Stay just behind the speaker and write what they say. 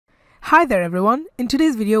Hi there everyone, in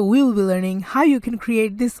today's video we will be learning how you can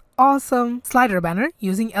create this awesome slider banner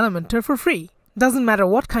using Elementor for free. Doesn't matter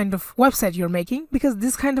what kind of website you're making because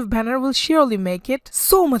this kind of banner will surely make it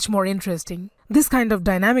so much more interesting. This kind of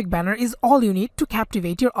dynamic banner is all you need to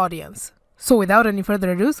captivate your audience. So without any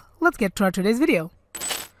further ado, let's get to our today's video.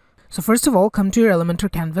 So first of all, come to your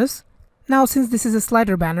Elementor canvas. Now since this is a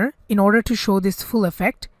slider banner, in order to show this full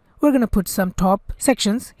effect, we're going to put some top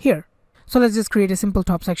sections here. So let's just create a simple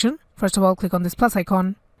top section. First of all, click on this plus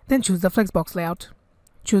icon, then choose the flexbox layout.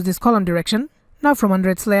 Choose this column direction. Now from under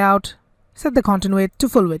its layout, set the content width to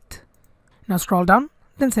full width. Now scroll down,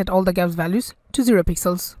 then set all the gaps values to 0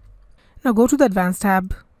 pixels. Now go to the advanced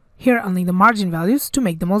tab. Here unlink the margin values to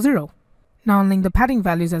make them all 0. Now unlink the padding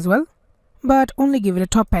values as well, but only give it a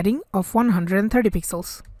top padding of 130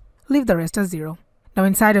 pixels. Leave the rest as 0. Now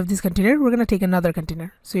inside of this container, we're going to take another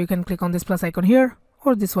container. So you can click on this plus icon here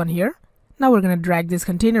or this one here. Now we're going to drag this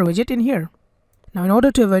container widget in here. Now in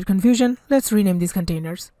order to avoid confusion, let's rename these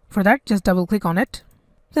containers. For that, just double click on it.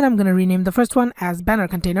 Then I'm going to rename the first one as banner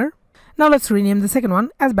container. Now let's rename the second one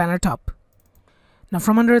as banner top. Now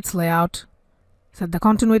from under its layout, set the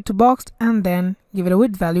content width to boxed and then give it a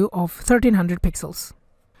width value of 1300 pixels.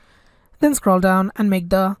 Then scroll down and make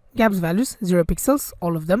the gaps values 0 pixels,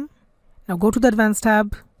 all of them. Now go to the advanced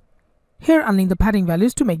tab. Here unlink the padding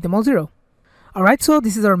values to make them all 0. Alright, so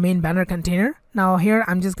this is our main banner container. Now here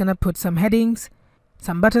I'm just gonna put some headings,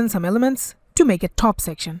 some buttons, some elements to make a top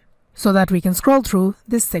section so that we can scroll through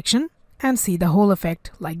this section and see the whole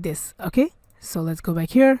effect like this. Okay, so let's go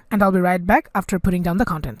back here and I'll be right back after putting down the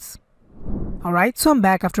contents. Alright, so I'm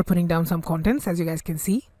back after putting down some contents, as you guys can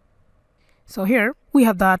see. So here we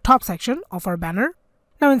have the top section of our banner.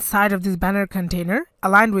 Now inside of this banner container,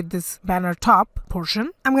 aligned with this banner top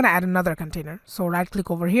portion, I'm going to add another container. So right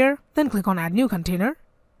click over here, then click on add new container.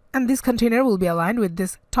 And this container will be aligned with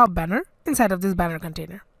this top banner inside of this banner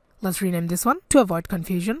container. Let's rename this one to avoid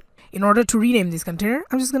confusion. In order to rename this container,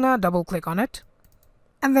 I'm just going to double click on it.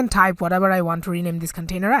 And then type whatever I want to rename this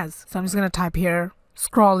container as. So I'm just going to type here,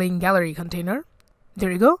 scrolling gallery container.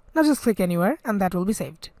 There you go. Now just click anywhere and that will be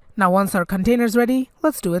saved. Now once our container is ready,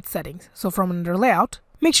 let's do its settings. So from under layout,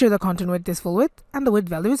 make sure the content width is full width and the width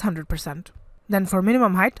value is 100%. Then for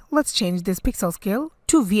minimum height, let's change this pixel scale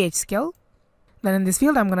to VH scale. Then in this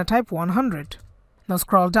field, I'm going to type 100. Now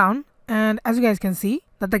scroll down and as you guys can see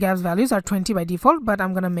that the gaps values are 20 by default, but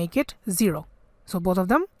I'm going to make it 0. So both of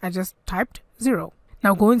them, I just typed 0.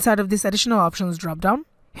 Now go inside of this additional options drop down.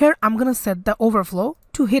 Here, I'm going to set the overflow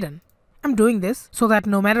to hidden. I'm doing this so that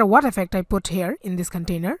no matter what effect I put here in this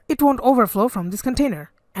container, it won't overflow from this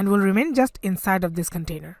container and will remain just inside of this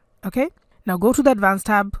container. Okay, now go to the advanced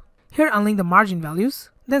tab. Here unlink the margin values,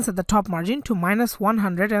 then set the top margin to minus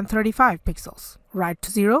 135 pixels, right to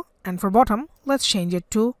 0, and for bottom, let's change it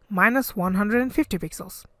to minus 150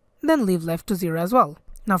 pixels. Then leave left to 0 as well.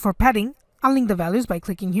 Now for padding, unlink the values by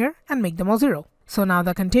clicking here and make them all 0. So now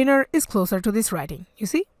the container is closer to this writing, you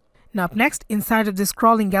see? Now up next, inside of this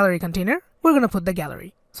scrolling gallery container, we're going to put the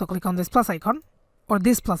gallery. So click on this plus icon or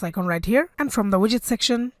this plus icon right here, and from the widget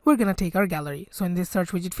section, we're going to take our gallery. So in this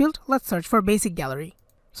search widget field, let's search for basic gallery.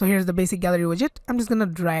 So here's the basic gallery widget. I'm just going to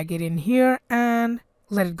drag it in here and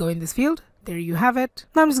let it go in this field. There you have it.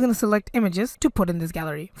 Now I'm just going to select images to put in this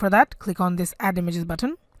gallery. For that, click on this add images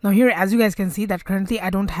button. Now here, as you guys can see that currently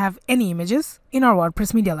I don't have any images in our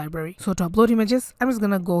WordPress media library. So to upload images, I'm just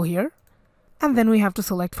going to go here. And then we have to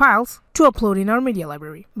select files to upload in our media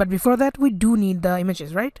library. But before that, we do need the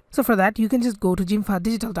images, right? So for that, you can just go to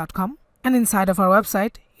jimfahaddigital.com and inside of our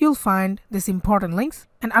website, you'll find this important links.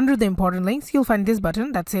 And under the important links, you'll find this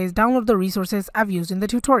button that says download the resources I've used in the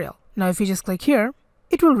tutorial. Now, if you just click here,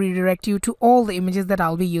 it will redirect you to all the images that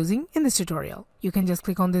I'll be using in this tutorial. You can just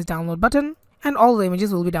click on this download button and all the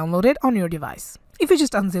images will be downloaded on your device. If you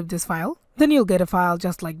just unzip this file, then you'll get a file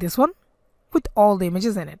just like this one with all the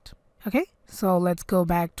images in it. Okay, so let's go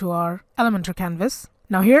back to our Elementor canvas.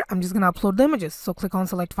 Now here, I'm just going to upload the images. So click on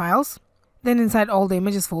select files. Then inside all the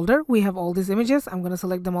images folder, we have all these images. I'm going to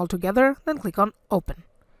select them all together, then click on open.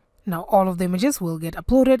 Now all of the images will get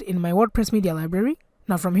uploaded in my WordPress media library.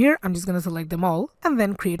 Now from here, I'm just going to select them all and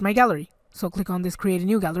then create my gallery. So click on this create a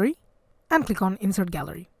new gallery and click on insert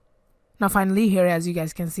gallery. Now finally here, as you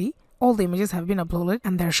guys can see, all the images have been uploaded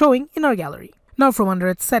and they're showing in our gallery. Now from under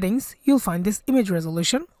its settings, you'll find this image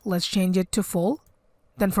resolution. Let's change it to full.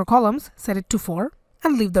 Then for columns, set it to 4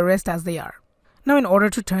 and leave the rest as they are. Now in order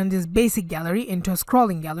to turn this basic gallery into a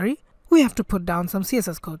scrolling gallery, we have to put down some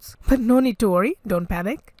CSS codes. But no need to worry, don't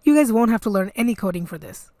panic. You guys won't have to learn any coding for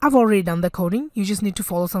this. I've already done the coding, you just need to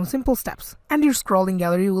follow some simple steps and your scrolling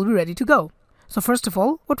gallery will be ready to go. So first of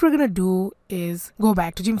all, what we're going to do is go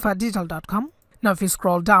back to jimfadigital.com. Now if you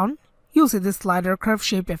scroll down, you'll see this slider, curve,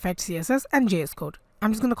 shape, effect, CSS and JS code.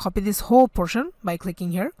 I'm just going to copy this whole portion by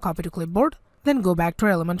clicking here, copy to clipboard, then go back to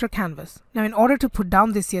our Elementor canvas. Now in order to put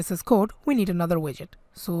down this CSS code, we need another widget.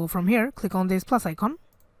 So from here, click on this plus icon.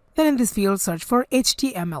 Then in this field, search for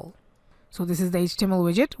HTML. So this is the HTML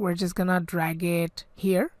widget. We're just going to drag it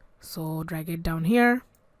here. So drag it down here.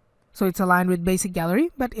 So it's aligned with basic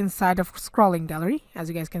gallery, but inside of scrolling gallery, as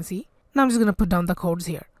you guys can see. Now I'm just going to put down the codes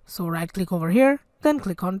here. So right click over here, then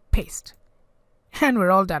click on paste. And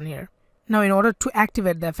we're all done here. Now in order to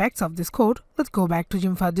activate the effects of this code, let's go back to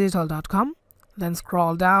jimfadigital.com, then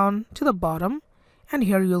scroll down to the bottom, and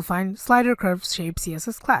here you'll find slider, curve, shape,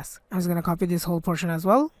 CSS class. I'm just going to copy this whole portion as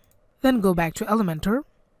well. Then go back to Elementor.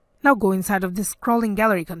 Now go inside of this scrolling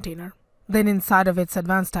gallery container. Then inside of its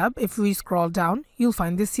advanced tab, if we scroll down, you'll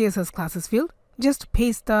find this CSS classes field. Just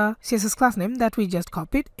paste the CSS class name that we just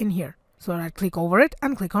copied in here. So right click over it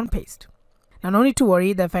and click on paste. Now no need to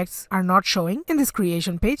worry, the effects are not showing in this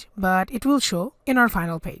creation page, but it will show in our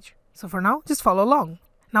final page. So for now, just follow along.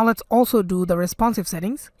 Now let's also do the responsive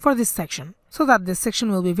settings for this section so that this section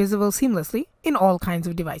will be visible seamlessly in all kinds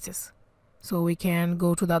of devices. So we can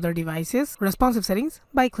go to the other devices, responsive settings,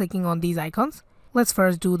 by clicking on these icons. Let's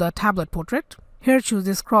first do the tablet portrait. Here choose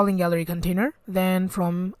the scrolling gallery container, then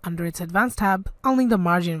from under its advanced tab, only the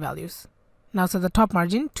margin values. Now set the top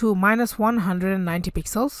margin to -190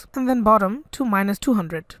 pixels and then bottom to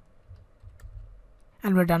 -200.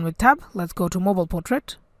 And we're done with tab. Let's go to mobile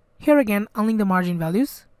portrait. Here again, only the margin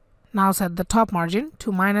values. Now set the top margin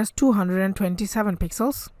to -227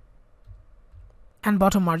 pixels and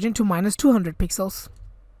bottom margin to -200 pixels.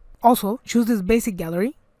 Also, choose this basic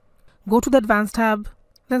gallery. Go to the advanced tab,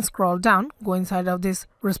 then scroll down, go inside of this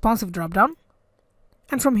responsive dropdown.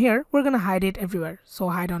 And from here, we're going to hide it everywhere. So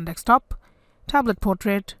hide on desktop, tablet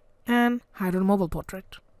portrait, and hide on mobile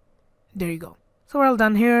portrait. There you go. So we're all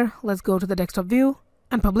done here. Let's go to the desktop view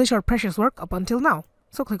and publish our precious work up until now.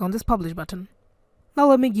 So click on this publish button. Now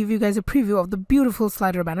let me give you guys a preview of the beautiful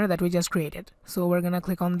slider banner that we just created. So we're going to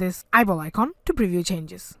click on this eyeball icon to preview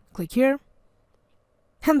changes. Click here.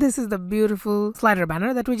 And this is the beautiful slider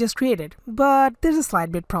banner that we just created. But there's a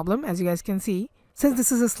slight bit problem, as you guys can see, since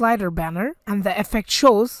this is a slider banner and the effect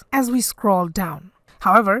shows as we scroll down.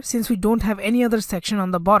 However, since we don't have any other section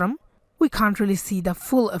on the bottom, we can't really see the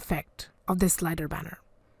full effect of this slider banner.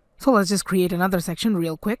 So let's just create another section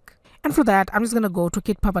real quick. And for that, I'm just going to go to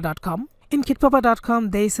kitpapa.com. In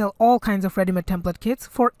kitpapa.com, they sell all kinds of ready-made template kits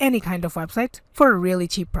for any kind of website for a really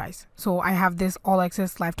cheap price. So I have this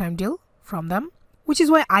all-access lifetime deal from them, which is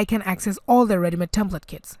why I can access all their ready-made template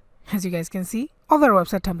kits. As you guys can see, all their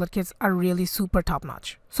website template kits are really super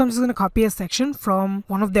top-notch. So I'm just going to copy a section from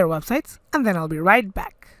one of their websites and then I'll be right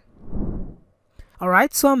back.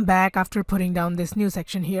 Alright, so I'm back after putting down this new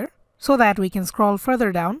section here so that we can scroll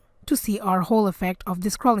further down to see our whole effect of the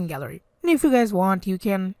scrolling gallery. And if you guys want, you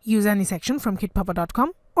can use any section from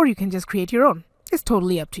kitpapa.com or you can just create your own. It's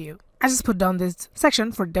totally up to you. I just put down this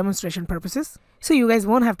section for demonstration purposes, so you guys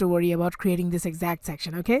won't have to worry about creating this exact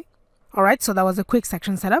section, okay? Alright, so that was a quick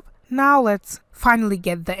section setup. Now let's finally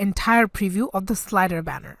get the entire preview of the slider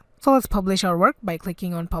banner. So let's publish our work by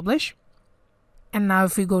clicking on publish. And now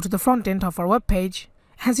if we go to the front end of our web page,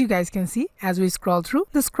 as you guys can see, as we scroll through,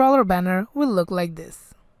 the scroller banner will look like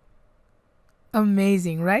this.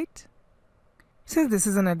 Amazing, right? Since this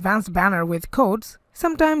is an advanced banner with codes,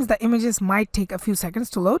 sometimes the images might take a few seconds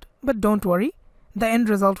to load, but don't worry, the end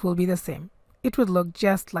result will be the same. It would look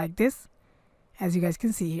just like this, as you guys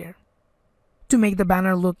can see here. To make the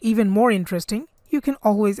banner look even more interesting, you can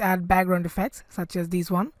always add background effects, such as this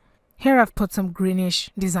one. Here I've put some greenish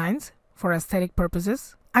designs for aesthetic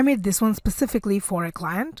purposes. I made this one specifically for a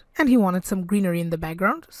client, and he wanted some greenery in the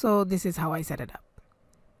background, so this is how I set it up.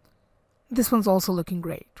 This one's also looking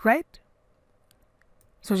great, right?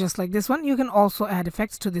 So just like this one, you can also add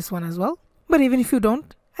effects to this one as well. But even if you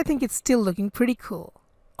don't, I think it's still looking pretty cool.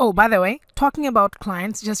 Oh, by the way, talking about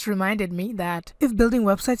clients just reminded me that if building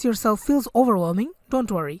websites yourself feels overwhelming,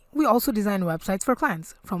 don't worry. We also design websites for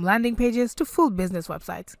clients, from landing pages to full business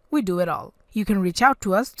websites. We do it all. You can reach out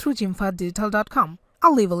to us through jimfadigital.com.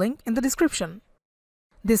 I'll leave a link in the description.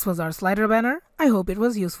 This was our slider banner. I hope it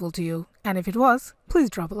was useful to you. And if it was,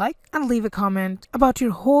 please drop a like and leave a comment about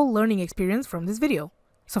your whole learning experience from this video.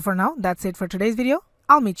 So for now, that's it for today's video.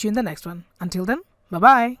 I'll meet you in the next one. Until then,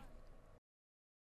 bye-bye.